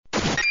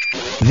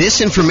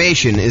This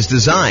information is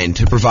designed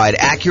to provide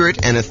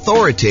accurate and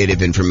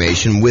authoritative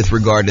information with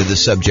regard to the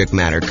subject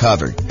matter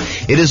covered.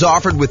 It is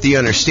offered with the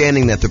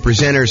understanding that the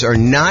presenters are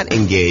not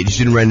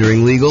engaged in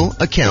rendering legal,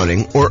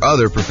 accounting, or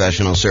other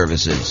professional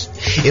services.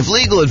 If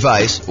legal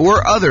advice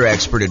or other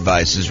expert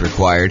advice is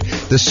required,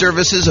 the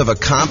services of a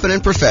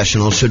competent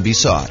professional should be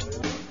sought.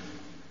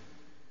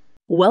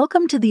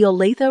 Welcome to the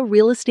Olathe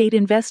Real Estate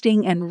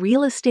Investing and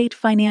Real Estate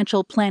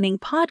Financial Planning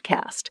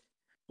podcast.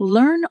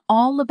 Learn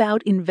all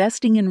about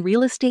investing in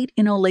real estate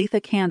in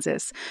Olathe,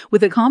 Kansas,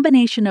 with a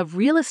combination of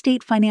real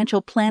estate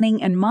financial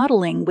planning and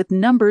modeling with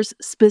numbers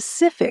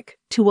specific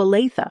to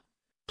Olathe,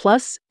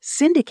 plus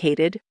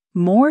syndicated,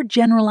 more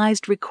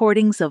generalized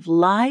recordings of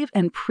live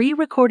and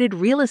pre-recorded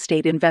real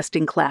estate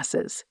investing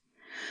classes.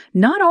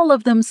 Not all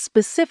of them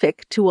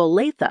specific to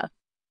Olathe.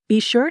 Be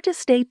sure to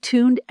stay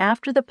tuned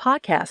after the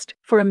podcast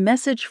for a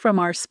message from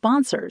our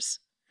sponsors.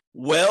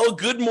 Well,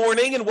 good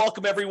morning and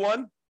welcome,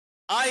 everyone.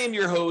 I am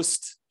your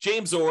host,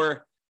 James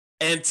Orr,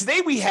 and today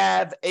we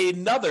have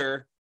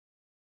another,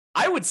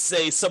 I would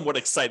say, somewhat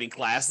exciting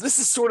class. This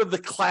is sort of the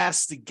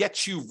class to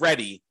get you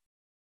ready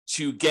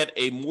to get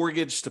a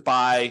mortgage to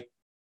buy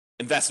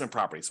investment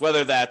properties,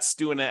 whether that's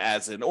doing it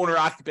as an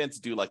owner-occupant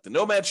to do like the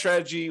nomad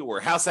strategy or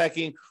house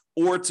hacking,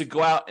 or to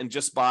go out and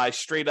just buy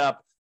straight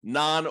up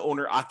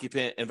non-owner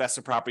occupant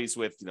investment properties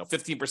with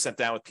 15%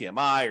 down with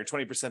PMI, or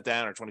 20%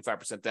 down, or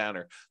 25% down,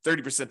 or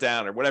 30%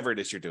 down, or whatever it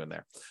is you're doing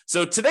there.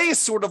 So today is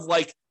sort of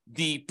like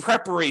the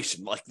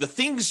preparation, like the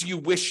things you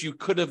wish you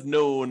could have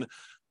known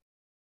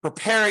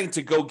preparing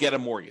to go get a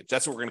mortgage.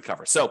 That's what we're going to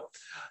cover. So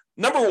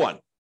number one,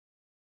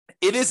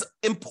 it is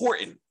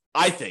important,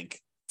 I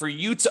think, for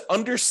you to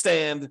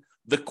understand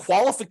the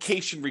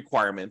qualification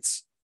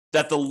requirements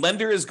that the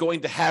lender is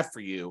going to have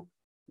for you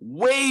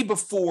way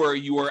before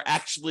you are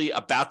actually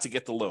about to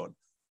get the loan.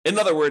 In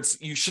other words,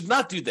 you should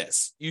not do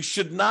this. You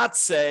should not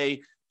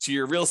say to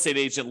your real estate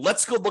agent,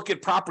 let's go look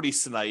at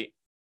properties tonight,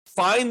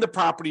 find the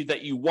property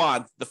that you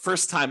want the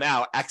first time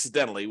out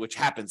accidentally, which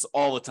happens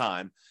all the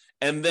time,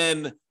 and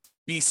then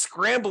be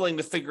scrambling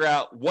to figure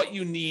out what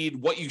you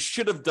need, what you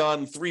should have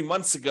done 3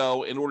 months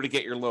ago in order to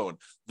get your loan.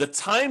 The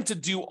time to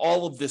do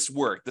all of this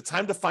work, the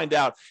time to find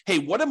out, hey,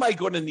 what am I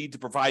going to need to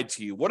provide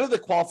to you? What are the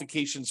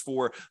qualifications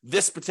for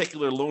this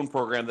particular loan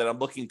program that I'm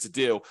looking to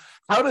do?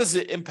 How does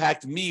it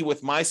impact me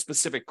with my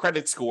specific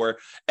credit score?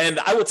 And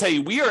I will tell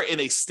you, we are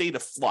in a state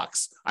of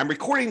flux. I'm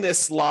recording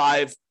this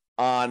live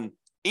on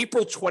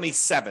April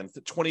 27th,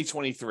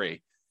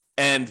 2023.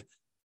 And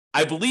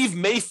I believe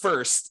May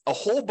 1st, a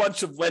whole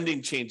bunch of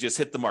lending changes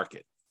hit the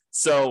market.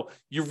 So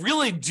you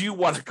really do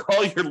want to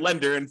call your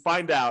lender and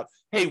find out,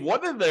 hey,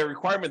 what are the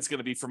requirements going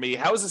to be for me?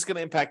 How is this going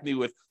to impact me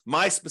with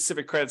my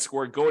specific credit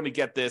score going to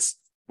get this,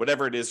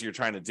 whatever it is you're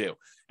trying to do?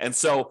 And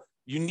so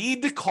you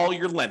need to call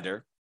your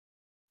lender.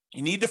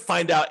 You need to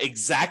find out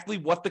exactly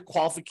what the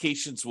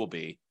qualifications will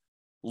be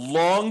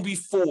long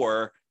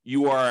before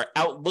you are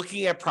out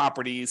looking at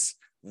properties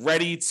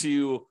ready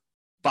to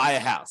buy a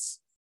house.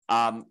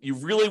 You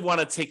really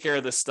want to take care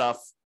of this stuff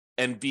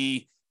and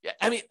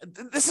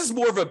this is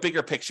more of a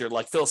bigger picture,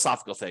 like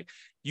philosophical thing.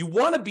 You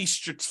want to be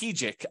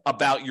strategic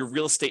about your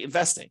real estate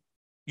investing.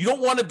 You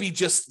don't want to be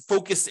just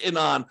focused in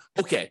on,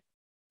 okay,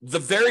 the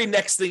very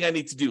next thing I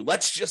need to do,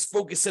 let's just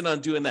focus in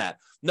on doing that.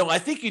 No, I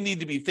think you need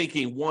to be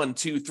thinking 1,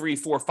 2, 3,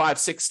 4, 5,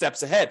 6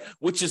 steps ahead,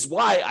 which is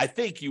why I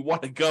think you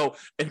want to go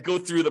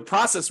through the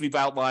process we've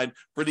outlined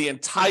for the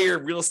entire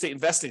real estate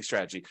investing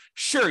strategy.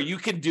 Sure, you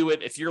can do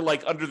it if you're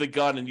like under the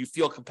gun and you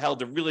feel compelled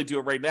to really do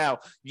it right now.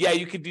 Yeah,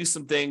 you can do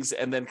some things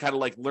and then kind of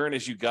like learn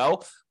as you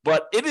go.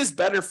 But it is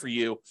better for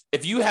you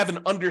if you have an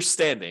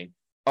understanding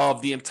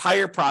of the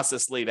entire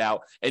process laid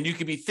out and you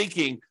can be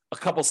thinking a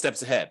couple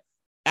steps ahead.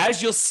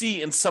 As you'll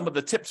see in some of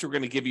the tips we're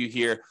going to give you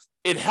here,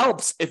 it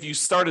helps if you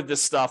started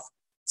this stuff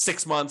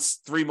 6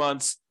 months, 3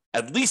 months,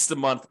 at least a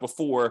month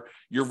before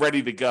you're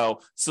ready to go,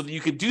 so that you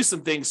can do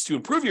some things to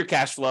improve your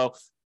cash flow,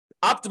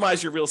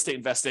 optimize your real estate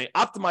investing,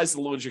 optimize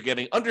the loans you're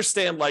getting,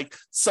 understand like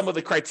some of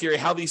the criteria,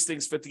 how these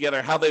things fit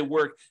together, how they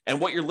work, and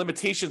what your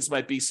limitations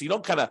might be, so you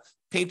don't kind of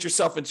paint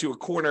yourself into a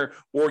corner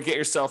or get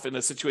yourself in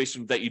a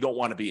situation that you don't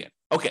want to be in.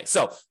 Okay,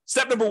 so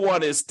step number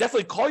one is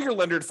definitely call your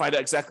lender to find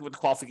out exactly what the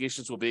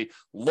qualifications will be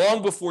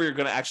long before you're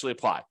going to actually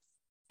apply.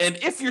 And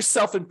if you're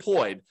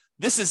self-employed,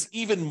 this is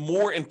even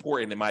more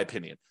important, in my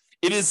opinion.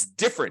 It is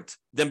different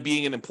than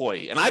being an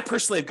employee. And I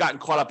personally have gotten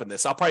caught up in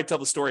this. I'll probably tell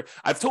the story.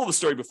 I've told the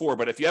story before,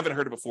 but if you haven't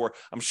heard it before,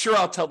 I'm sure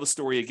I'll tell the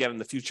story again in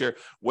the future,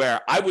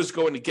 where I was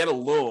going to get a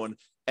loan.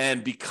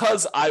 And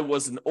because I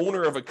was an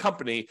owner of a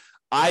company,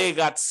 I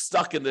got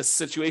stuck in this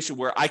situation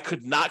where I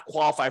could not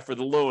qualify for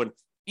the loan,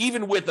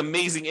 even with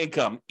amazing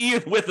income,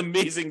 even with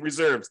amazing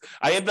reserves.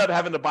 I ended up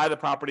having to buy the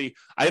property.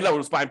 I ended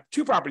up buying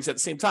 2 properties at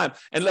the same time.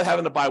 I ended up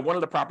having to buy one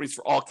of the properties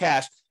for all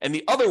cash. And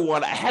the other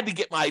one, I had to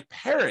get my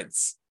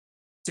parents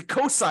to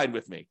co-sign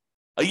with me.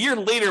 A year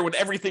later, when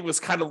everything was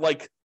kind of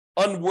like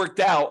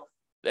unworked out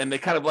and they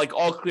kind of like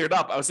all cleared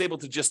up, I was able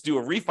to just do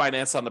a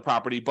refinance on the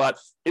property. But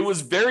it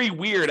was very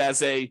weird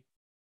as a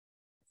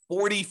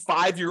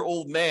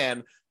 45-year-old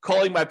man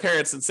calling my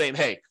parents and saying,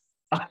 hey,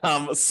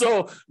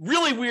 So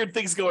really weird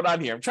things going on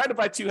here. I'm trying to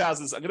buy 2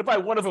 houses. I'm going to buy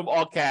one of them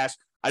all cash.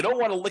 I don't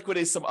want to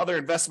liquidate some other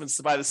investments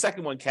to buy the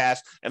second one cash,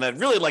 and I'd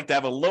really like to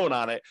have a loan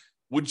on it.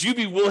 Would you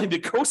be willing to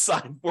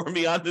co-sign for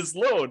me on this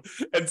loan?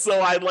 And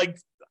so I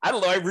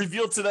don't know, I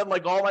revealed to them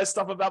like all my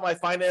stuff about my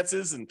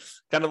finances and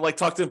kind of like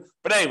talk to them.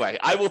 But anyway,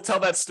 I will tell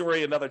that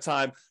story another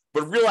time.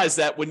 But realize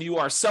that when you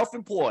are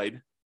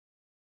self-employed,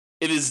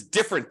 it is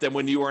different than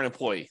when you are an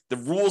employee. The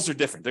rules are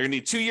different. They're going to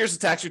need 2 years of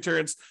tax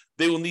returns.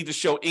 They will need to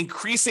show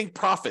increasing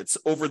profits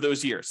over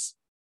those years.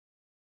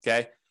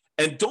 Okay.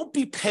 And don't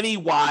be penny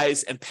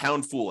wise and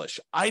pound foolish.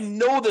 I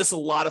know there's a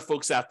lot of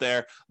folks out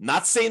there, I'm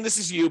not saying this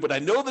is you, but I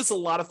know there's a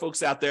lot of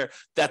folks out there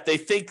that they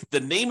think the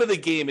name of the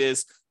game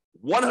is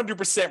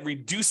 100%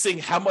 reducing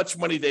how much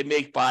money they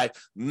make by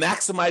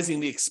maximizing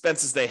the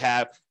expenses they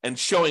have and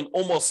showing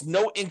almost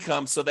no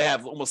income, so they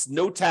have almost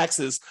no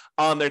taxes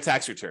on their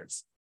tax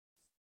returns.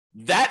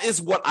 That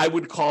is what I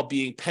would call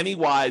being penny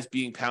wise,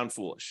 being pound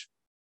foolish.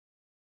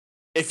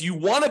 If you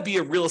want to be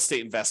a real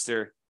estate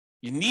investor,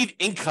 you need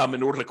income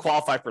in order to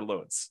qualify for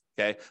loans,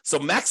 okay? So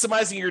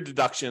maximizing your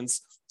deductions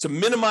to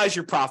minimize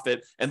your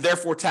profit and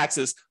therefore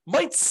taxes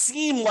might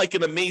seem like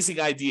an amazing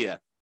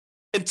idea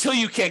until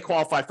you can't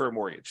qualify for a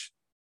mortgage.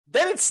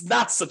 Then it's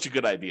not such a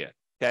good idea,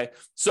 okay?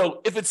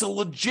 So if it's a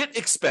legit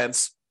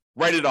expense,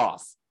 write it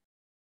off.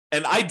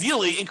 And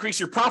ideally,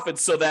 increase your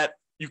profits so that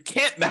you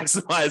can't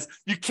maximize,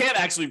 you can't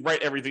actually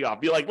write everything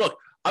off. Be like, look,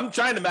 I'm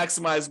trying to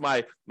maximize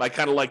my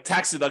kind of like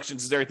tax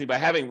deductions and everything by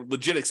having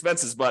legit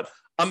expenses, but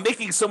I'm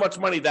making so much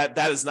money that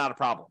that is not a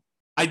problem.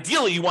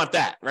 Ideally, you want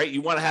that, right?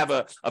 You want to have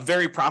a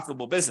very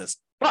profitable business,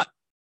 but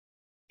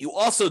you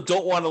also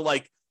don't want to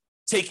like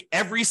take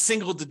every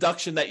single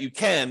deduction that you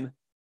can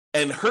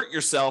and hurt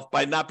yourself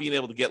by not being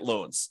able to get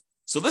loans.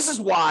 So this is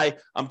why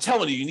I'm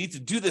telling you, you need to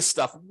do this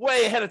stuff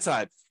way ahead of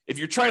time. If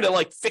you're trying to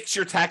like fix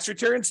your tax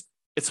returns,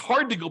 it's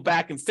hard to go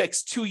back and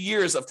fix 2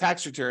 years of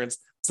tax returns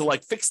to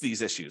like fix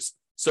these issues.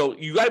 So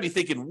you got to be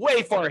thinking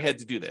way far ahead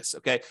to do this,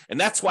 okay? And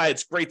that's why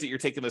it's great that you're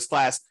taking this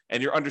class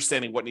and you're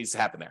understanding what needs to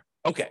happen there.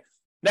 Okay,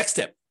 next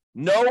tip,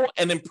 know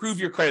and improve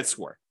your credit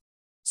score.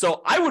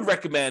 So I would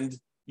recommend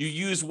you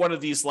use one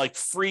of these like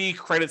free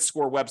credit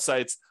score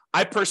websites.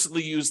 I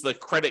personally use the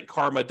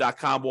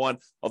creditkarma.com one,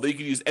 although you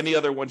can use any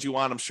other ones you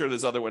want. I'm sure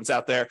there's other ones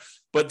out there.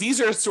 But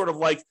these are sort of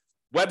like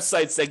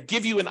websites that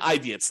give you an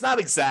idea. It's not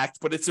exact,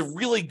 but it's a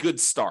really good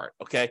start,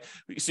 okay?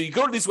 So you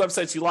go to these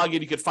websites, you log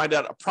in, you can find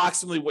out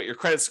approximately what your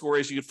credit score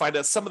is. You can find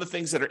out some of the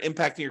things that are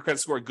impacting your credit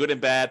score, good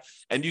and bad,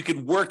 and you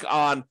can work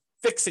on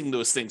fixing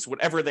those things,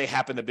 whatever they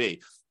happen to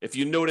be. If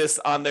you notice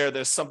on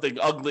there's something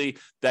ugly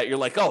that you're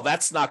like, oh,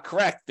 that's not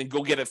correct, then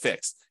go get it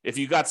fixed. If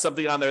you got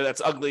something on there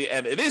that's ugly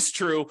and it is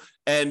true,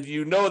 and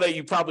you know that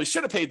you probably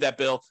should have paid that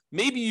bill,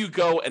 maybe you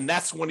go and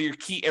that's one of your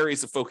key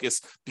areas of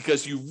focus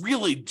because you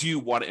really do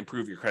want to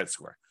improve your credit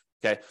score.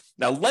 Okay.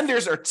 Now,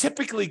 lenders are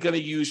typically going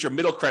to use your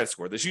middle credit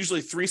score. There's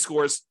usually 3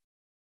 scores.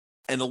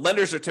 And the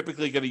lenders are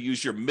typically going to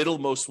use your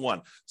middlemost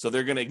one. So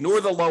they're going to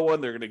ignore the low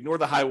one, they're going to ignore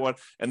the high one,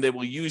 and they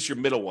will use your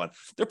middle one.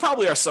 There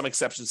probably are some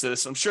exceptions to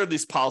this. I'm sure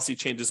these policy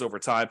changes over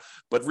time,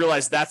 but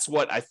realize that's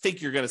what I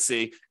think you're going to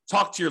see.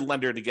 Talk to your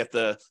lender to get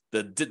the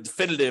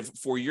definitive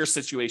for your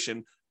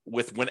situation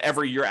with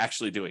whenever you're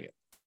actually doing it.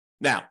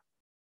 Now,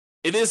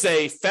 it is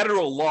a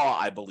federal law,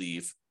 I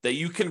believe, that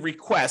you can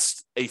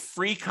request a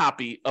free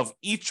copy of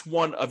each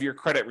one of your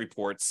credit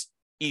reports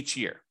each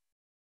year.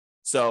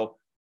 So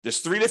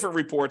there's 3 different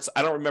reports.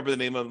 I don't remember the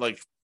name of them, like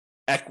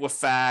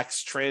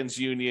Equifax,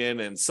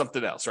 TransUnion, and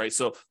something else, right?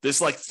 So there's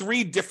like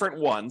 3 different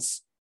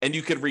ones, and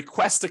you can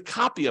request a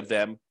copy of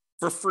them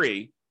for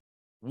free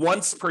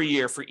once per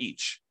year for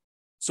each.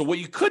 So what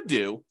you could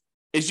do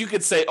is you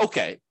could say,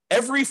 okay,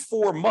 every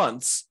 4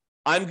 months,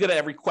 I'm going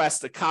to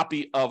request a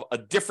copy of a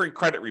different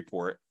credit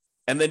report,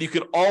 and then you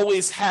could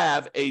always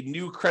have a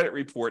new credit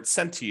report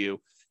sent to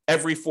you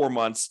every 4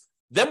 months.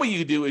 Then what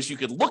you do is you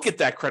could look at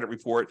that credit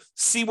report,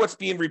 see what's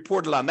being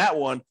reported on that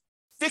one,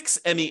 fix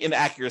any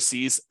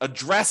inaccuracies,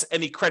 address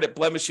any credit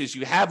blemishes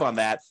you have on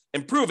that,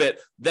 improve it.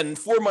 Then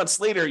 4 months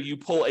later, you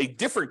pull a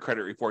different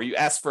credit report. You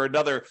ask for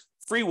another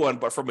free one,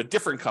 but from a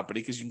different company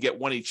because you can get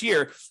one each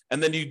year.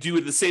 And then you do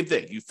the same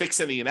thing. You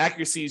fix any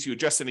inaccuracies, you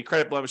address any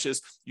credit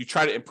blemishes, you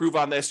try to improve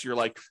on this. You're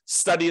like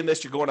studying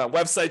this, you're going on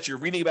websites, you're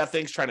reading about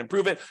things, trying to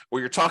improve it, or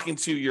you're talking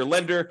to your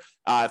lender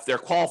if they're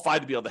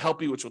qualified to be able to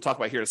help you, which we'll talk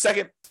about here in a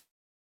second.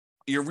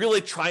 You're really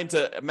trying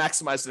to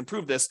maximize and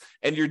improve this,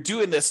 and you're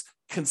doing this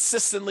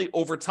consistently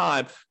over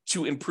time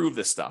to improve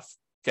this stuff,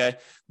 okay?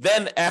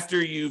 Then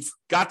after you've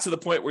got to the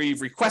point where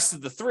you've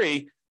requested the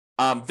 3,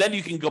 then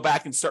you can go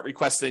back and start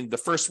requesting the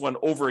first one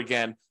over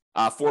again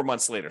 4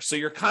 months later. So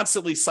you're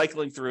constantly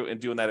cycling through and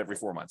doing that every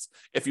 4 months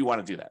if you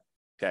want to do that,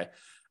 okay?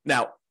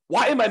 Now,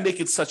 why am I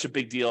making such a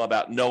big deal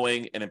about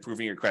knowing and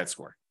improving your credit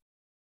score?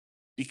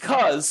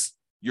 Because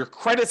your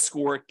credit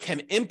score can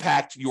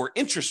impact your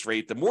interest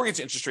rate, the mortgage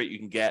interest rate you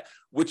can get,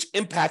 which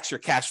impacts your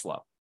cash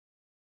flow.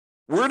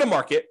 We're in a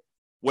market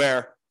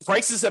where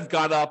prices have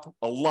gone up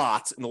a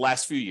lot in the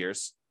last few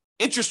years.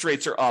 Interest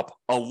rates are up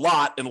a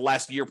lot in the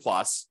last year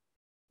plus.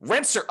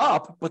 rents are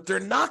up, but they're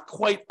not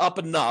quite up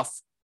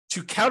enough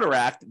to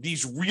counteract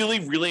these really,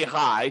 really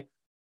high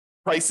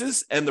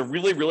prices and the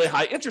really, really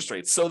high interest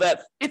rates, so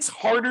that it's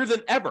harder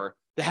than ever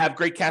to have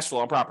great cash flow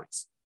on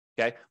properties.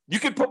 Okay. You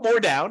can put more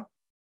down,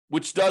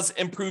 which does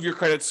improve your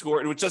credit score,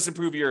 and which does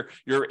improve your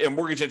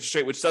mortgage interest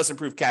rate, which does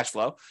improve cash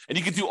flow. And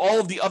you can do all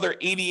of the other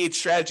 88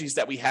 strategies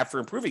that we have for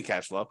improving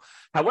cash flow.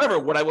 However,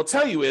 what I will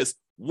tell you is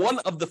one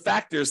of the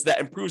factors that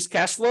improves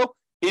cash flow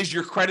is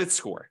your credit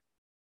score.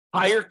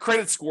 Higher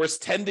credit scores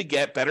tend to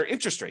get better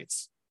interest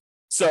rates.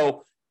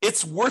 So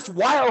it's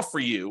worthwhile for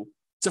you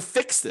to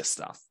fix this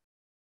stuff,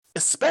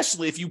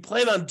 especially if you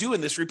plan on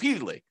doing this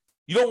repeatedly.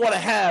 You don't want to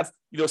have,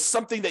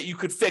 something that you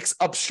could fix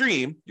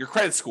upstream, your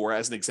credit score,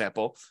 as an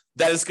example,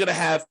 that is going to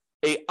have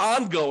an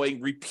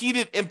ongoing,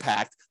 repeated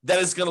impact that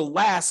is going to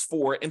last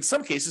for, in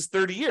some cases,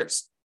 30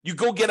 years. You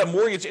go get a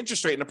mortgage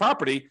interest rate in a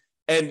property,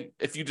 and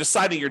if you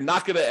decide that you're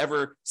not going to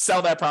ever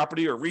sell that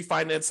property or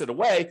refinance it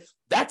away,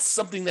 that's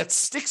something that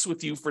sticks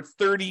with you for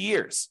 30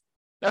 years.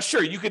 Now,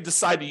 sure, you could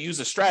decide to use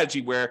a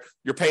strategy where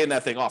you're paying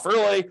that thing off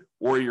early,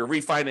 or you're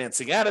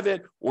refinancing out of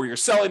it, or you're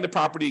selling the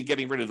property and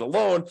getting rid of the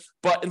loan.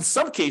 But in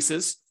some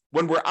cases,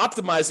 when we're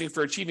optimizing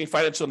for achieving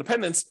financial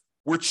independence,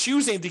 we're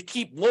choosing to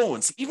keep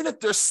loans, even if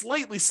they're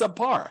slightly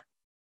subpar.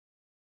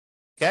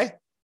 Okay?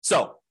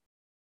 So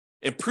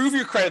improve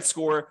your credit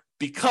score,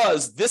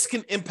 because this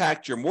can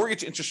impact your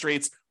mortgage interest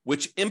rates,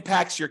 which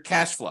impacts your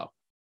cash flow.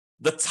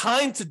 The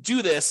time to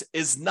do this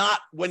is not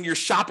when you're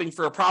shopping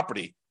for a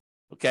property.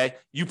 Okay,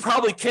 you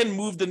probably can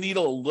move the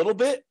needle a little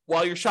bit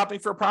while you're shopping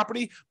for a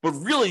property, but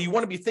really you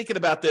want to be thinking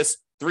about this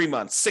 3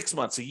 months, 6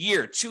 months, a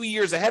year, 2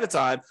 years ahead of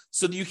time,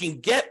 so that you can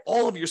get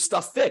all of your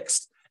stuff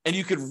fixed and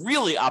you can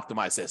really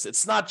optimize this.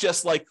 It's not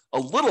just like a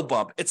little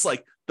bump, it's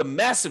like the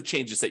massive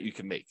changes that you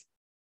can make.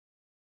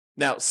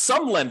 Now,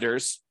 some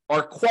lenders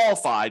are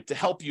qualified to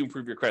help you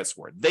improve your credit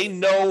score. They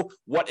know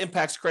what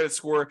impacts credit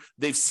score.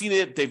 They've seen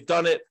it, they've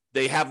done it.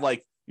 They have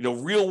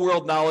real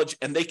world knowledge,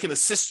 and they can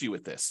assist you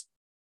with this.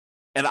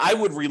 And I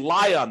would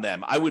rely on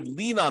them. I would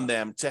lean on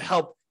them to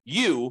help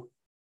you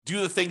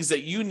do the things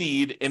that you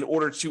need in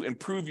order to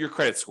improve your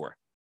credit score.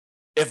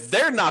 If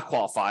they're not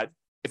qualified,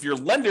 if your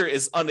lender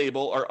is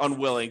unable or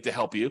unwilling to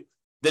help you,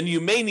 then you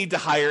may need to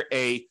hire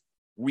a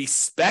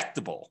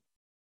respectable,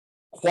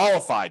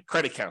 qualified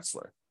credit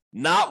counselor,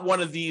 not one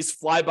of these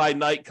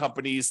fly-by-night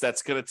companies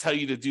that's going to tell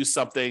you to do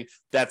something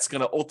that's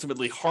going to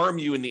ultimately harm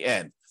you in the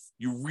end.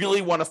 You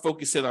really want to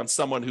focus in on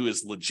someone who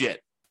is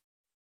legit.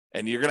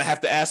 And you're going to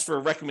have to ask for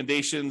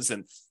recommendations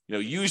and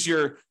use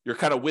your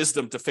kind of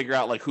wisdom to figure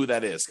out who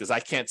that is, because I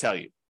can't tell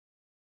you.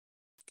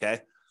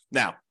 Okay.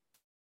 Now,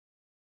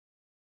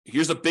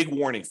 here's a big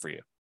warning for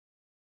you.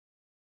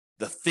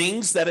 The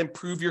things that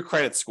improve your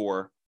credit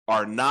score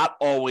are not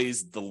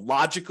always the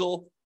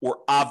logical or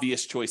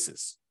obvious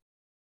choices.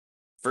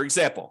 For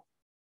example,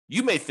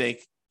 you may think,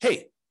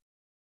 hey,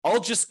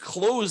 I'll just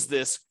close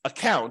this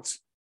account.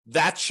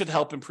 That should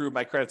help improve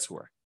my credit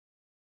score.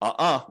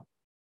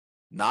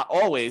 Not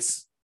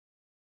always.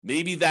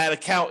 Maybe that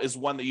account is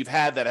one that you've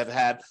had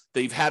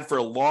for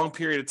a long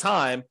period of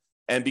time,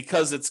 and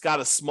because it's got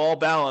a small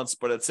balance,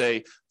 but it's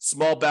a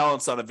small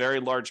balance on a very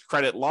large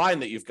credit line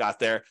that you've got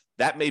there,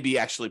 that may be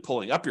actually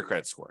pulling up your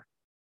credit score.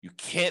 You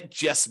can't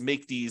just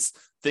make these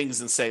things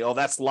and say, oh,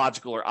 that's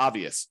logical or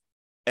obvious.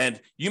 And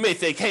you may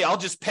think, hey, I'll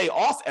just pay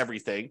off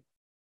everything.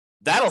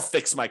 That'll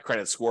fix my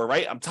credit score,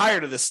 right? I'm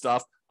tired of this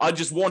stuff. I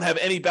just won't have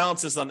any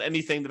balances on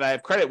anything that I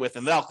have credit with,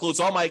 and then I'll close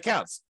all my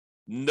accounts.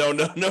 No.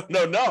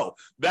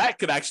 That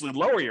could actually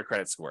lower your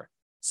credit score.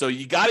 So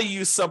you got to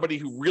use somebody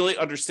who really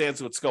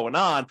understands what's going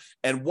on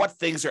and what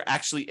things are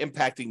actually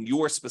impacting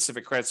your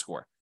specific credit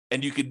score.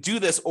 And you can do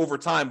this over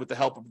time with the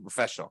help of a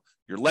professional,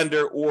 your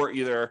lender, or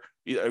either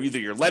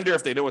your lender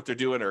if they know what they're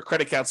doing, or a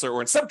credit counselor, or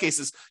in some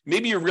cases,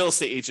 maybe your real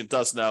estate agent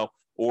does know,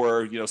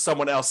 or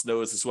someone else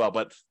knows as well.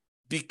 But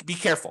be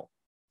careful.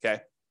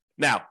 Okay.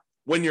 Now,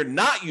 when you're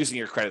not using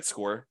your credit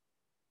score,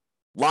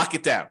 lock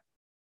it down.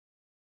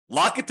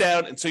 Lock it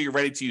down until you're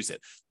ready to use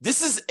it.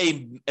 This is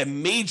a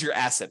major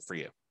asset for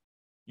you.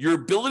 Your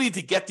ability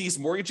to get these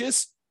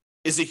mortgages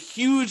is a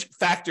huge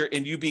factor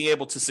in you being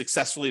able to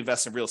successfully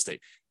invest in real estate.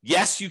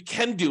 Yes, you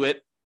can do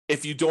it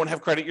if you don't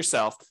have credit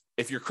yourself,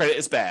 if your credit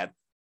is bad,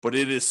 but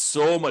it is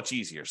so much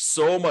easier,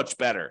 so much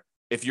better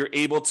if you're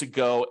able to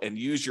go and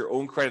use your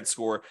own credit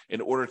score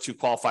in order to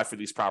qualify for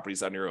these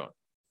properties on your own.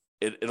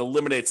 It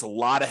eliminates a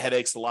lot of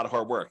headaches, a lot of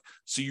hard work.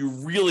 So you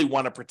really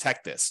want to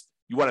protect this.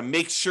 You want to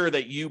make sure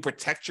that you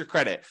protect your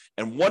credit.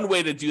 And one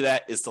way to do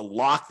that is to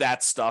lock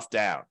that stuff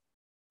down.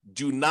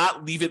 Do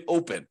not leave it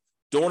open.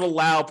 Don't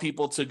allow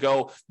people to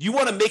go. You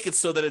want to make it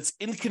so that it's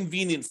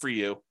inconvenient for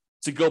you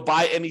to go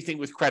buy anything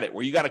with credit,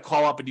 where you got to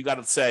call up and you got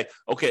to say,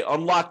 okay,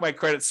 unlock my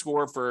credit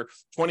score for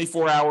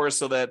 24 hours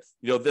so that,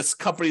 this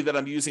company that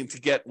I'm using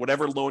to get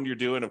whatever loan you're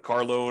doing, a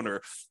car loan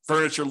or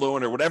furniture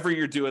loan or whatever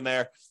you're doing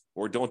there,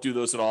 or don't do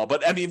those at all.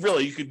 But I mean,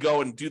 really, you could go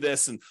and do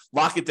this and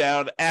lock it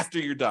down after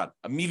you're done.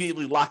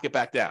 Immediately lock it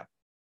back down.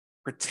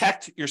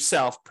 Protect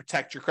yourself,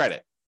 protect your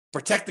credit,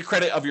 protect the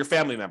credit of your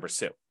family members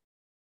too.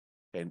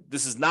 And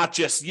this is not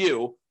just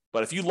you,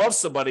 But if you love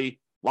somebody,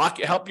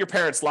 help your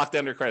parents lock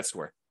down their credit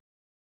score,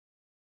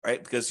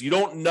 right? Because you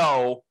don't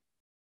know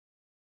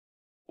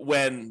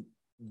when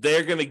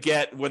they're going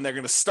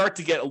to start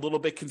to get a little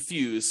bit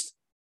confused,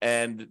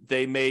 and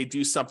they may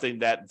do something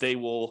that they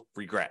will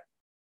regret.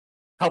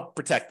 Help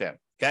protect them,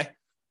 okay?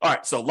 All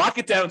right, so lock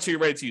it down until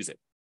you're ready to use it.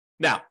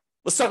 Now,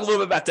 let's talk a little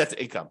bit about debt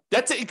to income.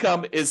 Debt to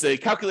income is a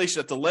calculation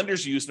that the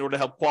lenders use in order to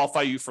help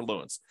qualify you for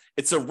loans.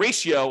 It's a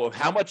ratio of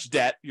how much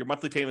debt, your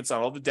monthly payments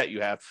on all the debt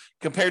you have,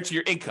 compared to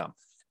your income.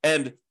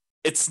 And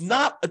it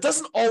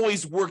doesn't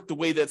always work the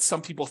way that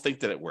some people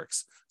think that it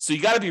works. So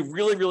you got to be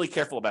really, really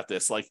careful about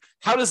this. Like,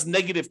 how does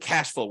negative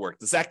cash flow work?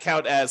 Does that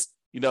count as,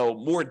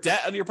 more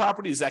debt on your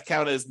property? Does that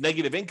count as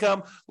negative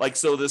income?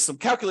 So there's some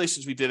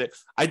calculations we did it.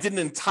 I did an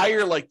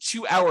entire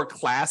 2-hour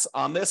class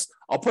on this.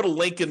 I'll put a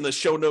link in the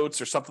show notes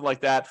or something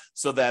like that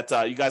so that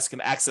you guys can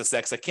access that,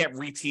 because I can't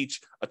reteach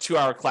a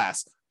 2-hour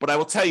class. But I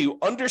will tell you,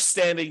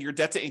 understanding your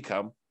debt to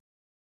income,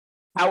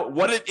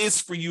 what it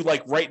is for you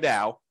right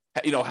now,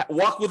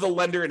 walk with a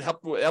lender and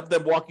help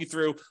them walk you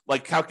through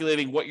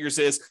calculating what yours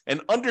is,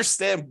 and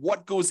understand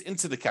what goes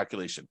into the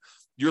calculation.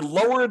 Your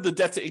lower the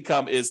debt to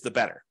income is, the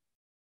better.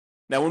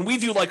 Now, when we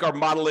do our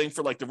modeling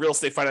for the real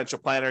estate financial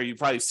planner, you've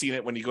probably seen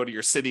it when you go to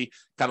your city,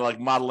 kind of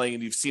modeling,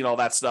 and you've seen all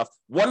that stuff.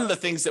 One of the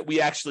things that we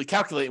actually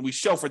calculate and we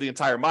show for the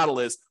entire model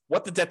is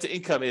what the debt to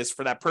income is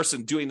for that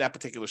person doing that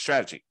particular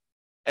strategy.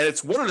 And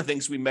it's one of the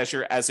things we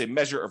measure as a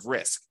measure of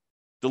risk.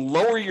 The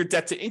lower your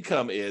debt to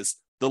income is,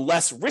 the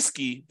less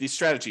risky the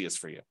strategy is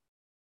for you.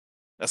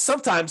 Now,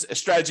 sometimes a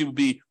strategy would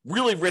be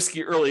really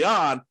risky early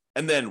on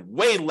and then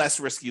way less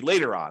risky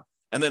later on.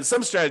 And then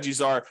some strategies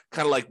are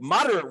kind of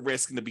moderate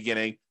risk in the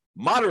beginning,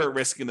 moderate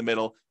risk in the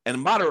middle,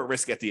 and moderate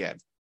risk at the end.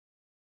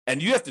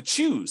 And you have to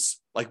choose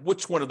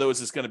which one of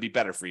those is going to be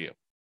better for you.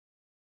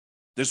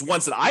 There's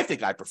ones that I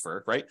think I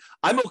prefer, right?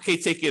 I'm okay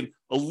taking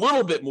a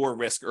little bit more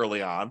risk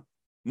early on,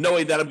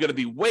 knowing that I'm going to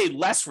be way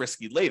less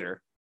risky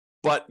later.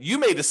 But you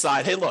may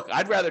decide, hey, look,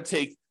 I'd rather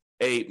take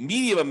a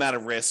medium amount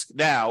of risk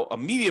now, a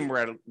medium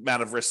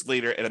amount of risk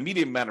later, and a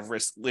medium amount of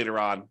risk later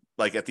on,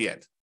 at the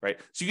end, right?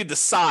 So you can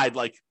decide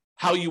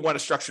how you want to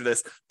structure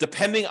this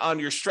depending on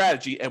your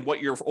strategy and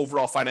what your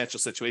overall financial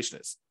situation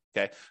is,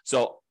 okay?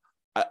 So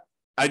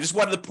I just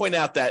wanted to point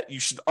out that you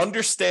should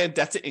understand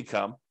debt to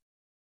income,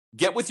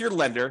 get with your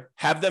lender,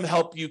 have them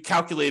help you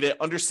calculate it,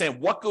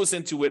 understand what goes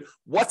into it,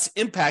 what's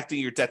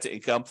impacting your debt to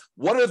income,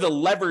 what are the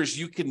levers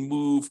you can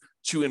move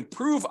to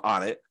improve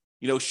on it.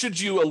 Should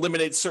you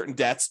eliminate certain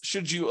debts?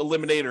 Should you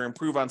eliminate or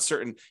improve on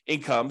certain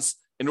incomes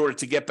in order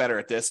to get better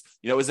at this?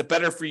 Is it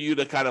better for you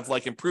to kind of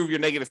improve your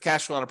negative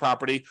cash flow on a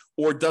property,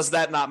 or does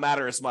that not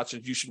matter as much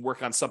and you should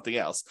work on something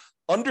else?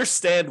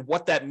 Understand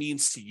what that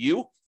means to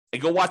you,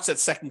 and go watch that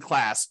second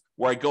class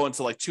where I go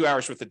into 2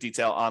 hours worth of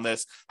detail on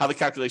this, how the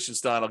calculation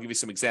is done. I'll give you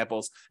some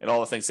examples and all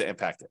the things that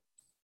impact it.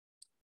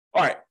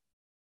 All right.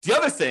 The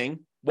other thing,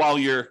 while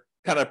you're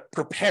kind of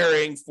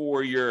preparing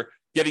for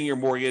getting your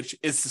mortgage,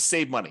 is to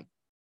save money.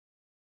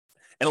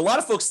 And a lot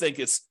of folks think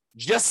it's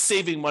just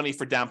saving money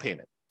for down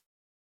payment.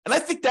 And I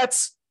think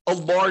that's a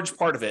large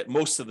part of it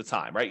most of the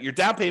time, right? Your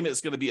down payment is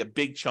going to be a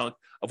big chunk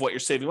of what you're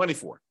saving money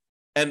for.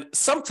 And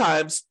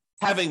sometimes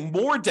having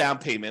more down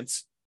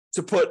payments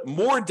to put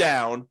more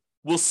down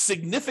will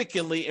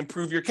significantly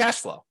improve your cash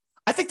flow.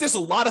 I think there's a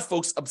lot of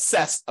folks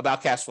obsessed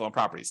about cash flow on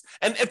properties,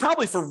 and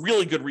probably for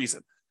really good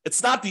reason.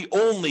 It's not the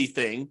only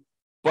thing,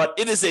 but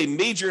it is a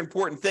major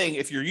important thing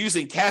if you're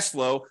using cash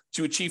flow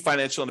to achieve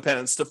financial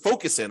independence, to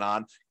focus in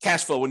on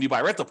cash flow when you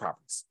buy rental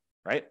properties,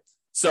 right?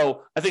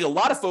 So I think a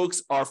lot of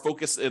folks are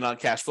focused in on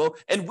cash flow,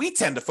 and we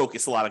tend to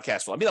focus a lot on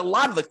cash flow. I mean, a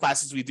lot of the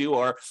classes we do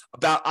are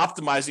about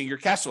optimizing your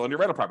cash flow on your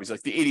rental properties,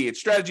 like the 88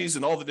 strategies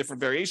and all the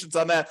different variations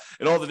on that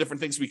and all the different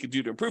things we could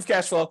do to improve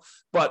cash flow.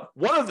 But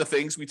one of the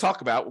things we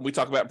talk about when we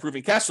talk about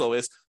improving cash flow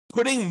is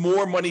putting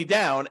more money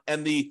down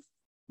and the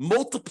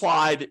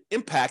multiplied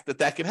impact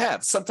that can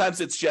have.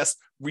 Sometimes it's just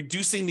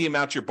reducing the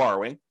amount you're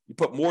borrowing. You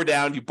put more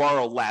down, you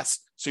borrow less,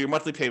 so your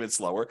monthly payment's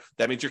lower.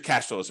 That means your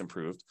cash flow is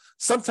improved.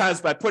 Sometimes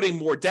by putting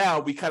more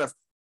down, we kind of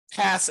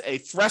pass a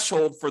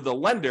threshold for the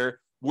lender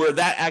where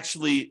that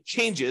actually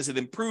changes. It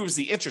improves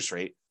the interest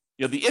rate.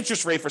 The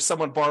interest rate for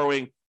someone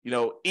borrowing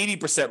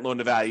 80% loan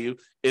to value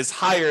is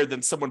higher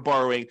than someone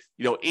borrowing,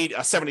 a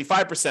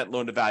 75%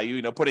 loan to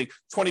value, putting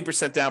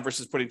 20% down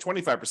versus putting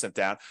 25%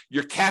 down.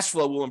 Your cash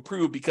flow will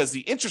improve because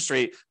the interest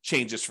rate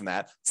changes from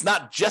that. It's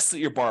not just that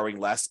you're borrowing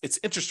less, it's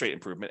interest rate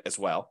improvement as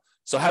well.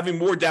 So having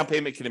more down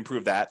payment can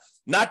improve that.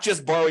 Not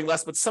just borrowing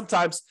less, but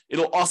sometimes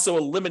it'll also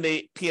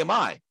eliminate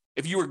PMI.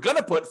 If you were going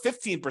to put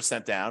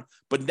 15% down,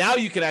 but now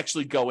you can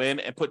actually go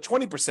in and put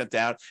 20%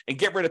 down and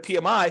get rid of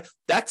PMI,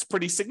 that's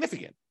pretty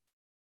significant.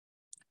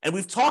 And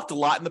we've talked a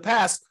lot in the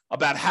past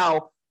about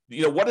how,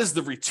 what is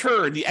the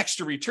return, the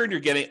extra return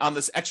you're getting on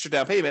this extra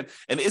down payment,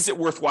 and is it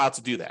worthwhile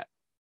to do that?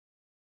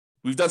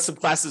 We've done some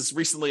classes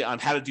recently on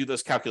how to do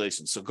those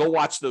calculations, so go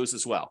watch those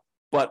as well.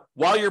 But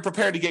while you're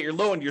prepared to get your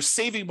loan, you're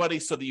saving money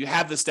so that you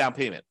have this down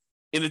payment.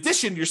 In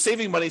addition, you're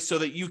saving money so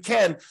that you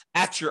can,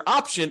 at your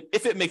option,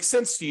 if it makes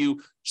sense to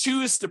you,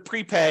 choose to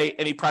prepay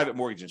any private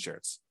mortgage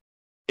insurance.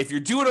 if you're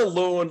doing a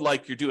loan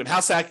like you're doing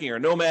house hacking or a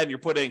nomad, and you're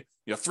putting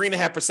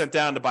 3.5%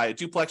 down to buy a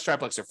duplex,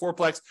 triplex, or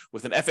fourplex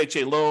with an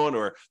FHA loan,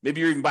 or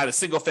maybe you're even buying a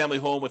single family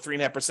home with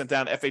 3.5%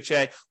 down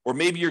FHA, or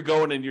maybe you're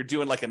going and you're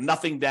doing like a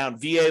nothing down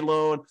VA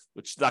loan,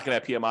 which is not going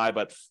to have PMI,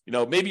 but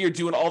maybe you're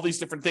doing all these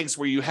different things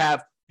where you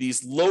have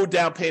these low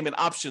down payment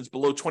options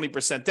below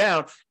 20%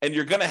 down, and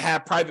you're going to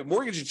have private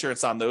mortgage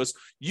insurance on those.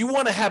 You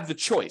want to have the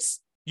choice.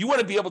 You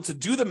want to be able to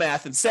do the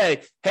math and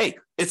say, hey,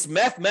 it's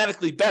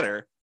mathematically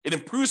better. It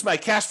improves my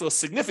cash flow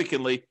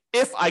significantly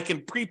if I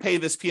can prepay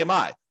this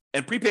PMI.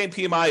 And prepaying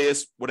PMI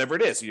is whatever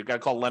it is. You've got to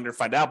call a lender to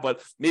find out,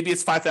 but maybe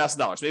it's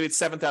 $5,000, maybe it's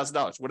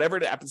 $7,000, whatever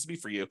it happens to be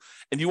for you.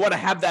 And you want to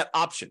have that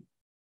option.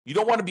 You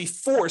don't want to be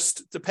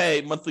forced to pay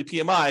monthly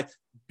PMI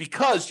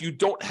because you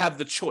don't have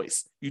the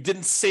choice. You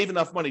didn't save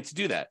enough money to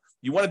do that.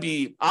 You want to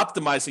be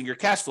optimizing your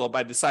cash flow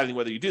by deciding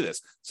whether you do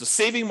this. So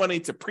saving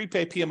money to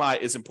prepay PMI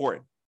is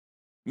important.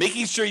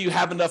 Making sure you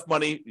have enough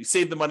money, you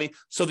save the money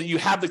so that you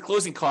have the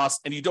closing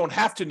costs and you don't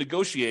have to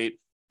negotiate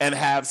and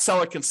have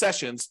seller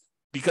concessions,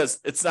 because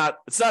it's not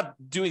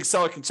doing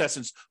seller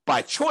concessions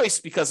by choice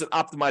because it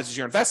optimizes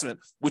your investment,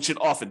 which it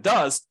often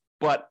does,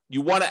 but you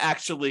want to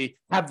actually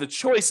have the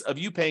choice of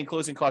you paying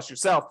closing costs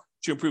yourself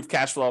to improve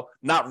cash flow,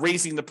 not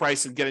raising the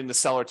price and getting the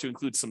seller to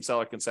include some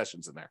seller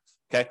concessions in there.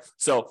 Okay,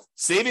 so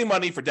saving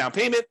money for down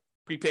payment,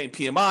 prepaying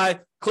PMI,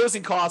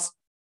 closing costs,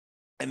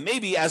 and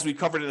maybe, as we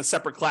covered in a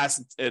separate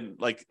class and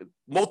like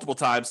multiple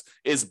times,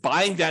 is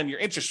buying down your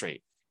interest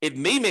rate. It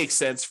may make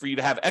sense for you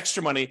to have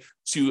extra money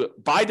to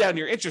buy down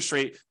your interest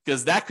rate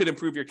because that could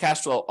improve your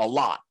cash flow a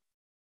lot.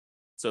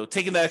 So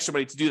taking that extra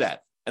money to do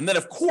that. And then,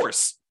 of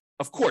course,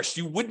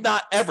 you would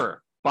not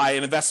ever buy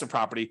an investment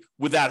property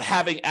without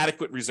having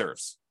adequate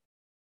reserves.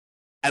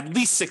 At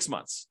least 6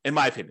 months, in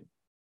my opinion.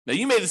 Now,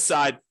 you may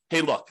decide,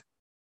 hey, look,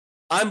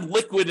 I'm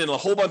liquid in a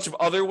whole bunch of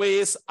other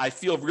ways. I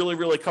feel really,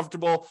 really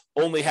comfortable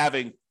only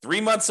having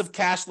 3 months of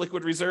cash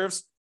liquid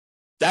reserves.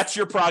 That's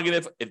your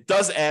prerogative. It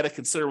does add a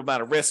considerable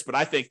amount of risk, but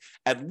I think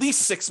at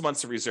least 6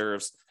 months of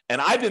reserves.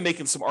 And I've been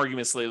making some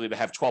arguments lately to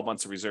have 12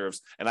 months of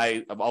reserves. And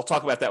I'll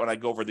talk about that when I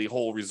go over the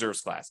whole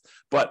reserves class.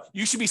 But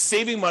you should be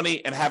saving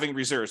money and having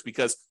reserves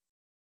because,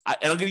 and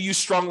I'm going to use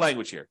strong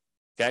language here,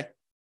 okay?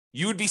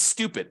 You would be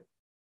stupid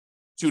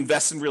to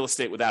invest in real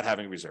estate without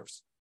having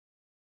reserves,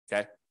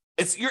 okay?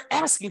 You're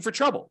asking for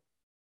trouble.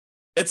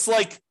 It's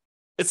like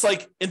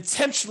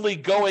intentionally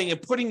going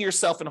and putting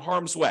yourself in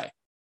harm's way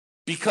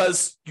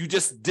because you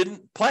just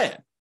didn't plan.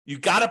 You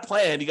got to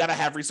plan. You got to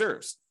have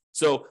reserves.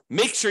 So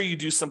make sure you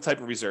do some type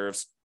of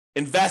reserves,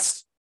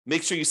 invest,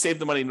 make sure you save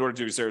the money in order to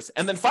do reserves.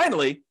 And then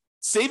finally,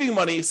 saving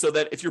money so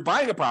that if you're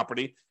buying a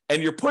property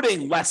and you're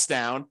putting less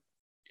down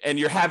and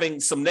you're having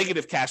some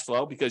negative cash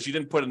flow because you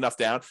didn't put enough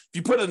down. If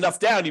you put enough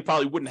down, you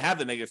probably wouldn't have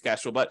the negative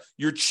cash flow, but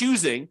you're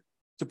choosing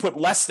to put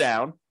less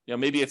down.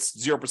 Maybe it's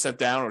 0%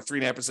 down or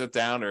 3.5%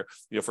 down, or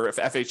for an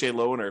FHA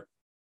loan, or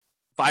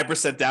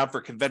 5% down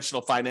for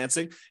conventional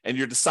financing, and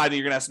you're deciding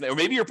you're going to have some, or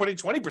maybe you're putting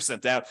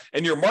 20% down,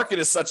 and your market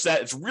is such that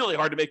it's really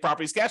hard to make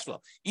properties cash flow,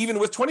 even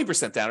with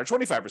 20% down or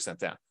 25%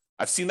 down.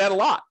 I've seen that a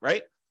lot,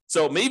 right?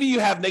 So maybe you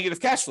have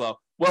negative cash flow.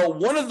 Well,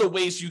 one of the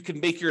ways you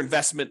can make your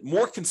investment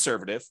more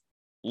conservative,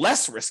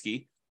 less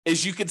risky,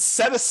 is you can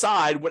set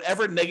aside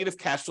whatever negative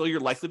cash flow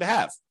you're likely to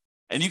have,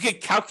 and you can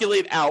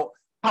calculate out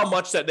how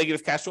much that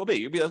negative cash flow will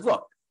be. You'll be like,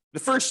 look, the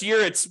first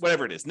year, it's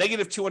whatever it is,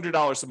 negative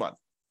 $200 a month.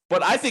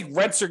 But I think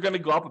rents are going to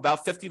go up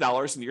about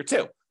 $50 in year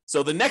two.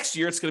 So the next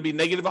year, it's going to be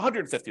negative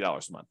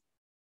 $150 a month.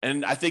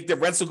 And I think that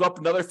rents will go up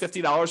another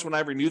 $50 when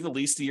I renew the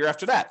lease the year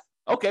after that.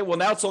 Okay, well,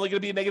 now it's only going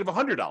to be a negative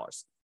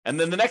 $100. And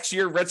then the next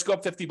year, rents go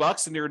up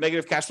 $50 and your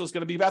negative cash flow is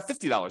going to be about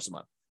 $50 a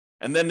month.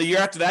 And then the year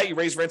after that, you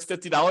raise rents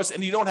 $50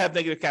 and you don't have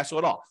negative cash flow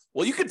at all.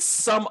 Well, you could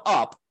sum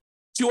up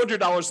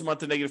 $200 a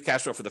month in negative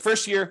cash flow for the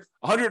first year,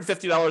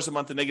 $150 a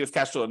month in negative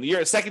cash flow in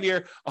the second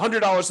year,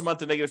 $100 a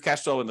month in negative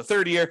cash flow in the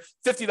third year,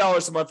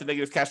 $50 a month in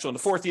negative cash flow in the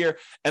fourth year,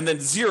 and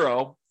then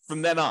zero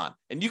from then on.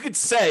 And you could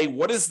say,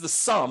 what is the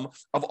sum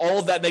of all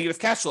of that negative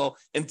cash flow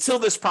until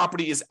this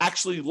property is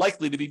actually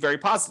likely to be very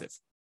positive?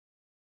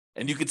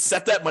 And you could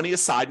set that money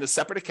aside in a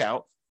separate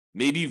account,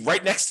 maybe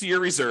right next to your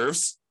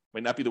reserves,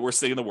 might not be the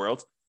worst thing in the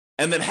world,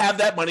 and then have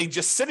that money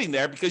just sitting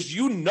there because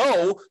you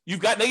know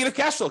you've got negative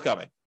cash flow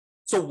coming.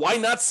 So why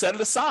not set it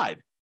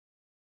aside?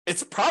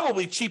 It's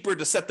probably cheaper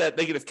to set that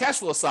negative cash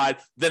flow aside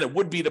than it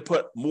would be to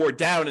put more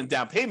down in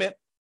down payment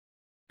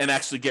and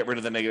actually get rid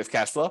of the negative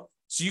cash flow.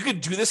 So you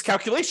could do this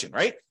calculation,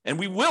 right? And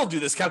we will do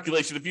this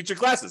calculation in future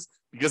classes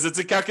because it's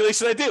a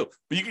calculation I do.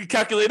 But you can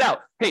calculate out,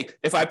 hey,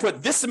 if I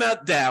put this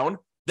amount down,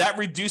 that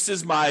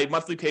reduces my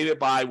monthly payment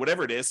by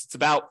whatever it is. It's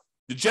about,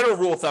 the general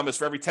rule of thumb is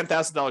for every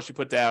 $10,000 you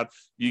put down,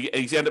 you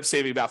end up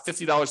saving about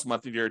 $50 a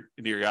month in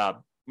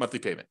your monthly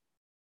payment.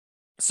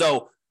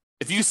 So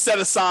if you set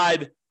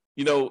aside,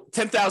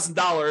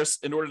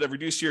 $10,000 in order to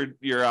reduce your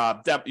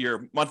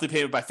monthly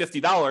payment by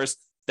 $50,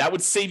 that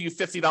would save you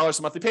 $50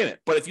 a monthly payment.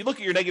 But if you look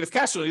at your negative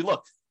cash flow,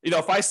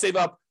 if I save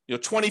up,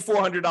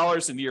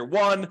 $2,400 in year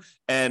one,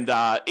 and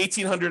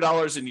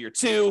 $1,800 in year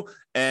two,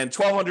 and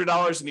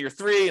 $1,200 in year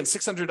three, and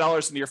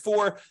 $600 in year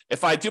four.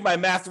 If I do my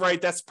math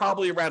right, that's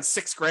probably around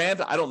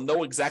 $6,000. I don't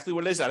know exactly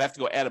what it is. I'd have to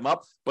go add them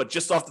up, but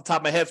just off the top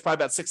of my head, it's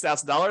probably about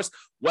 $6,000.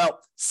 Well,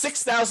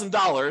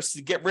 $6,000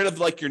 to get rid of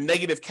like your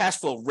negative cash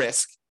flow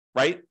risk,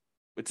 right?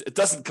 It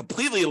doesn't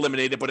completely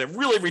eliminate it, but it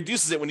really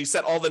reduces it when you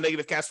set all the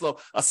negative cash flow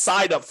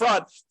aside up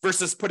front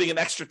versus putting an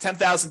extra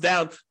 $10,000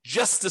 down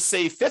just to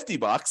save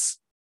 $50.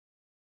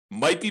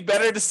 Might be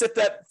better to set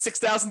that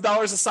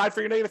 $6,000 aside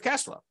for your negative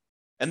cash flow.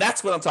 And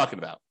that's what I'm talking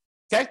about.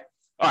 Okay.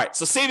 All right.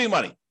 So saving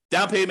money,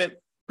 down payment,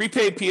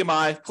 prepaid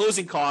PMI,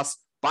 closing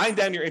costs, buying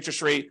down your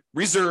interest rate,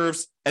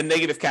 reserves, and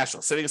negative cash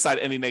flow, setting aside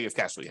any negative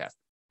cash flow you have.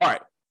 All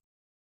right.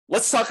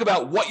 Let's talk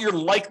about what you're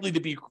likely to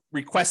be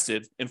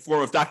requested in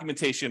form of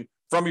documentation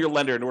from your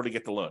lender in order to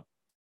get the loan.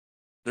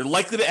 They're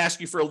likely to ask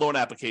you for a loan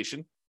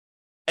application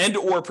and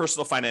or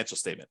personal financial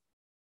statement.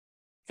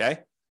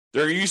 Okay.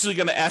 They're usually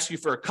going to ask you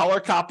for a color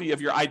copy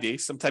of your ID,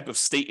 some type of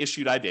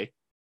state-issued ID,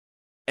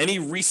 any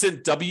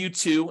recent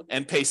W-2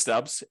 and pay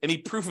stubs, any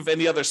proof of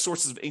any other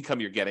sources of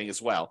income you're getting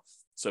as well.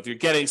 So if you're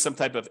getting some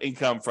type of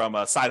income from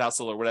a side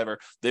hustle or whatever,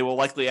 they will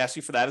likely ask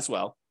you for that as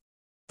well.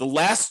 The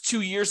last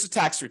 2 years of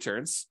tax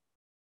returns.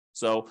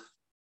 So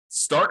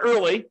start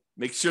early,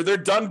 make sure they're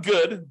done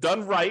good,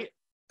 done right,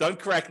 done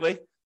correctly,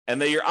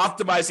 and that you're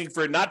optimizing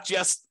for not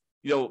just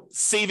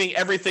saving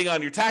everything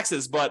on your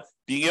taxes, but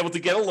being able to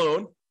get a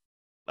loan.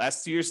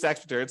 Last 2 years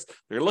tax returns,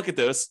 they're going to look at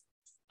those.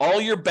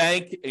 All your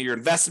bank and your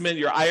investment,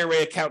 your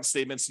IRA account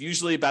statements,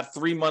 usually about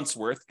 3 months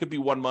worth. Could be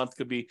 1 month,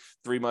 could be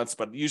 3 months,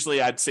 but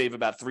usually I'd save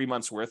about 3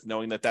 months worth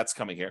knowing that that's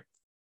coming here.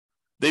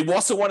 They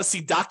also want to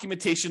see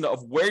documentation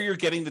of where you're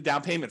getting the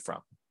down payment from.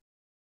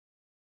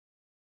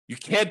 You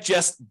can't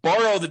just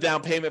borrow the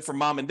down payment from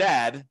mom and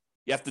dad.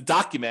 You have to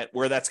document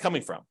where that's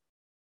coming from.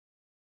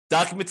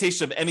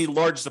 Documentation of any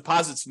large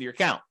deposits in your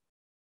account.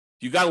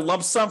 If you got a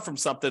lump sum from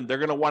something, they're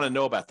going to want to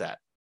know about that.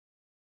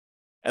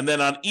 And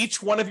then on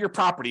each one of your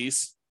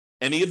properties,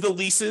 any of the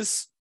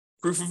leases,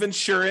 proof of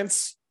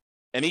insurance,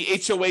 any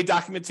HOA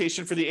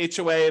documentation for the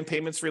HOA and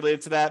payments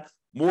related to that,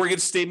 mortgage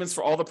statements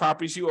for all the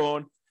properties you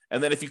own.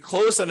 And then if you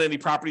close on any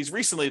properties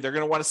recently, they're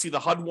going to want to see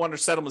the HUD-1 or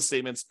settlement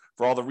statements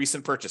for all the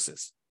recent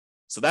purchases.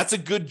 So that's a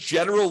good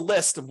general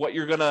list of what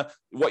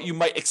you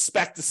might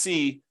expect to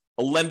see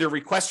a lender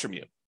request from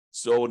you.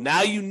 So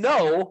now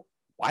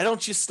why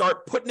don't you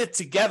start putting it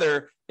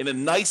together in a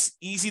nice,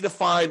 easy to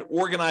find,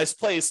 organized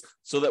place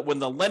so that when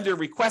the lender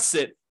requests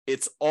it,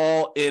 it's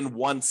all in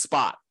one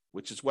spot,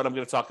 which is what I'm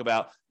going to talk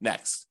about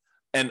next.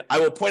 And I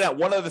will point out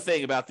one other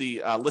thing about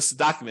the list of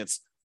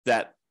documents,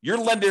 that your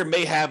lender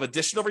may have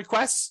additional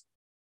requests.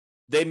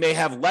 They may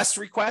have less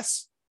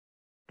requests.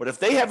 But if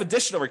they have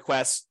additional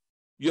requests,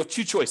 you have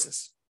two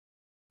choices.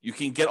 You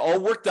can get all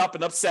worked up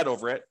and upset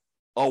over it.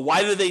 Oh,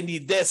 why do they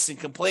need this, and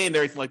complain and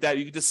everything like that?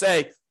 You can just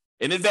say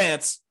in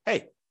advance,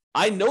 hey,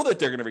 I know that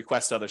they're going to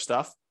request other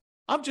stuff.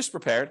 I'm just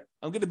prepared.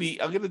 I'm going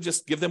to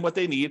just give them what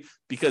they need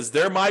because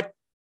they're my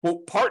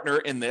quote partner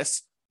in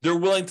this. They're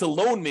willing to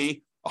loan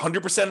me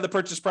 100% of the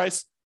purchase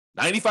price,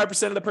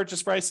 95% of the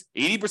purchase price,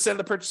 80% of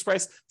the purchase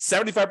price,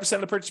 75%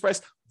 of the purchase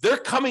price. They're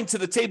coming to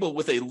the table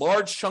with a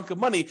large chunk of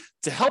money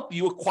to help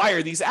you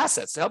acquire these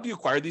assets, to help you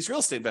acquire these real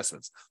estate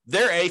investments.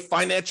 They're a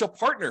financial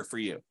partner for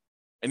you.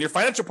 And your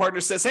financial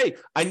partner says, hey,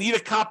 I need a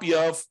copy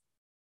of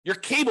your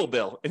cable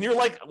bill. And you're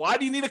like, why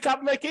do you need a copy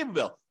of my cable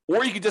bill?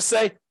 Or you could just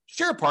say,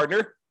 sure,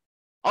 partner,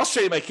 I'll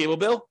show you my cable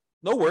bill.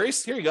 No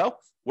worries. Here you go.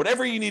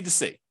 Whatever you need to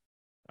see.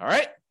 All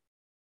right.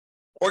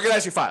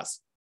 Organize your files.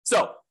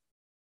 So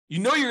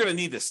you're going to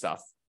need this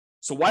stuff.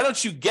 So why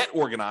don't you get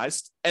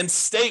organized and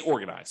stay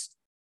organized?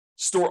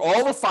 Store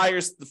all the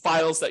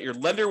files that your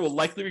lender will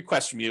likely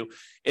request from you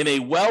in a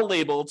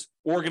well-labeled,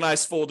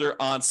 organized folder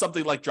on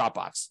something like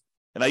Dropbox.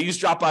 And I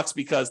use Dropbox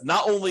because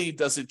not only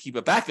does it keep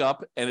a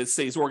backup and it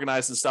stays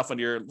organized and stuff on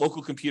your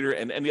local computer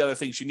and any other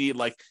things you need,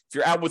 like if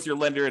you're out with your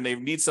lender and they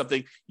need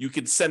something, you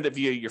can send it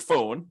via your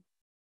phone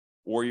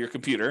or your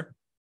computer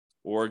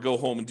or go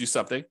home and do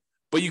something.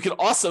 But you can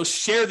also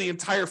share the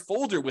entire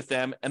folder with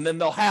them, and then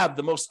they'll have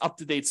the most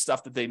up-to-date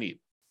stuff that they need.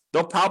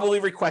 They'll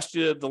probably request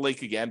you the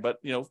link again, but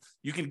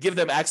you can give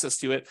them access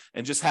to it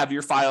and just have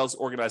your files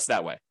organized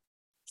that way.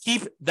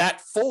 Keep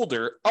that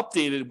folder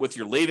updated with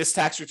your latest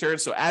tax return.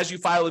 So as you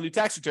file a new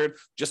tax return,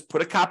 just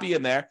put a copy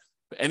in there.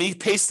 Any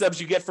pay stubs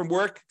you get from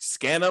work,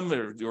 scan them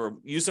or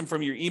use them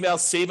from your email,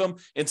 save them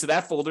into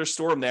that folder,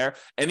 store them there.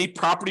 Any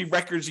property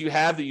records you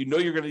have that you're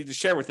going to need to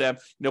share with them,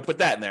 put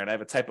that in there. And I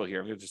have a typo here.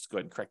 I'm going to just go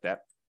ahead and correct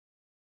that.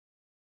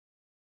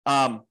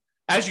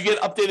 As you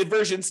get updated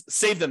versions,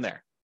 save them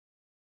there.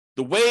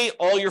 That way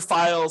all your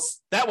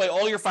files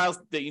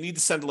that you need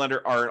to send to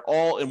lender are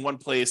all in one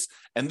place.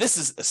 And this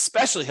is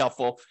especially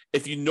helpful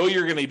if you're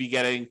going to be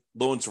getting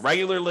loans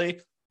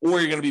regularly, or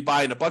you're going to be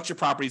buying a bunch of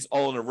properties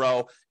all in a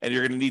row, and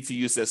you're going to need to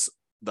use this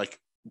like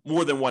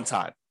more than one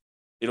time.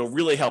 It'll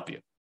really help you.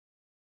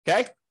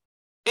 Okay?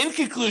 In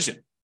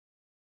conclusion,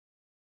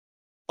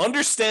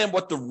 understand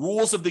what the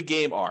rules of the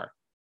game are.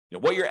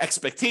 what your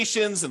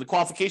expectations and the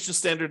qualification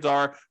standards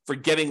are for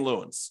getting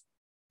loans.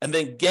 And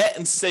then get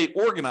and stay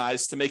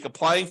organized to make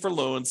applying for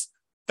loans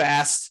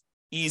fast,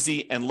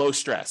 easy, and low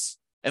stress.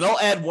 And I'll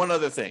add one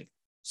other thing.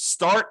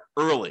 Start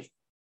early.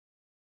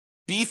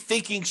 Be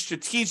thinking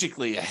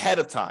strategically ahead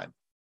of time.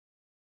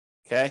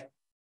 Okay?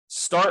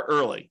 Start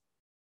early.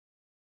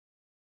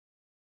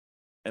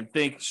 And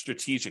think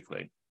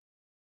strategically.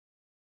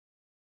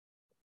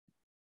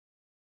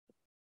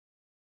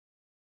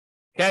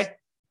 Okay?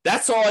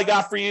 That's all I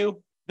got for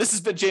you. This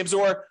has been James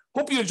Orr.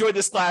 Hope you enjoyed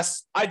this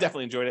class. I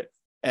definitely enjoyed it.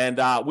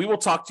 And we will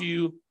talk to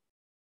you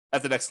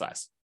at the next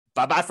class.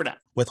 Bye-bye for now.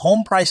 With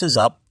home prices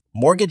up,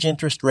 mortgage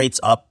interest rates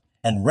up,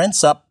 and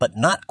rents up but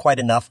not quite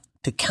enough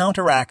to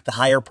counteract the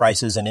higher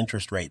prices and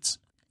interest rates,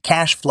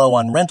 cash flow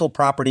on rental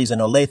properties in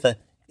Olathe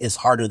is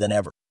harder than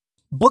ever.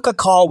 Book a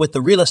call with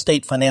the Real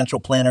Estate Financial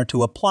Planner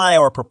to apply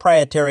our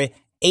proprietary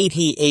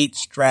 88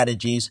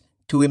 strategies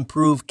to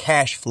improve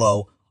cash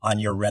flow on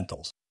your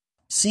rentals.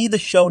 See the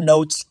show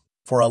notes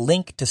for a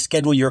link to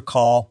schedule your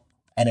call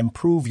and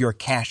improve your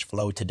cash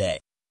flow today.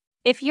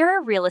 If you're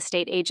a real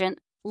estate agent,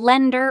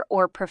 lender,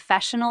 or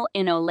professional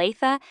in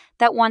Olathe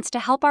that wants to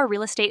help our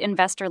real estate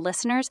investor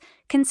listeners,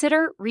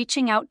 consider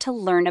reaching out to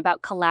learn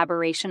about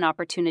collaboration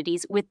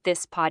opportunities with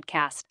this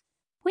podcast.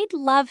 We'd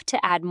love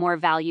to add more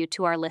value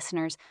to our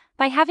listeners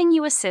by having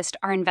you assist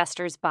our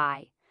investors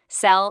buy,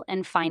 sell,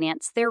 and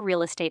finance their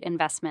real estate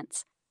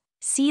investments.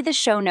 See the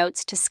show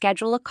notes to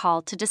schedule a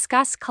call to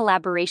discuss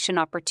collaboration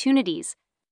opportunities.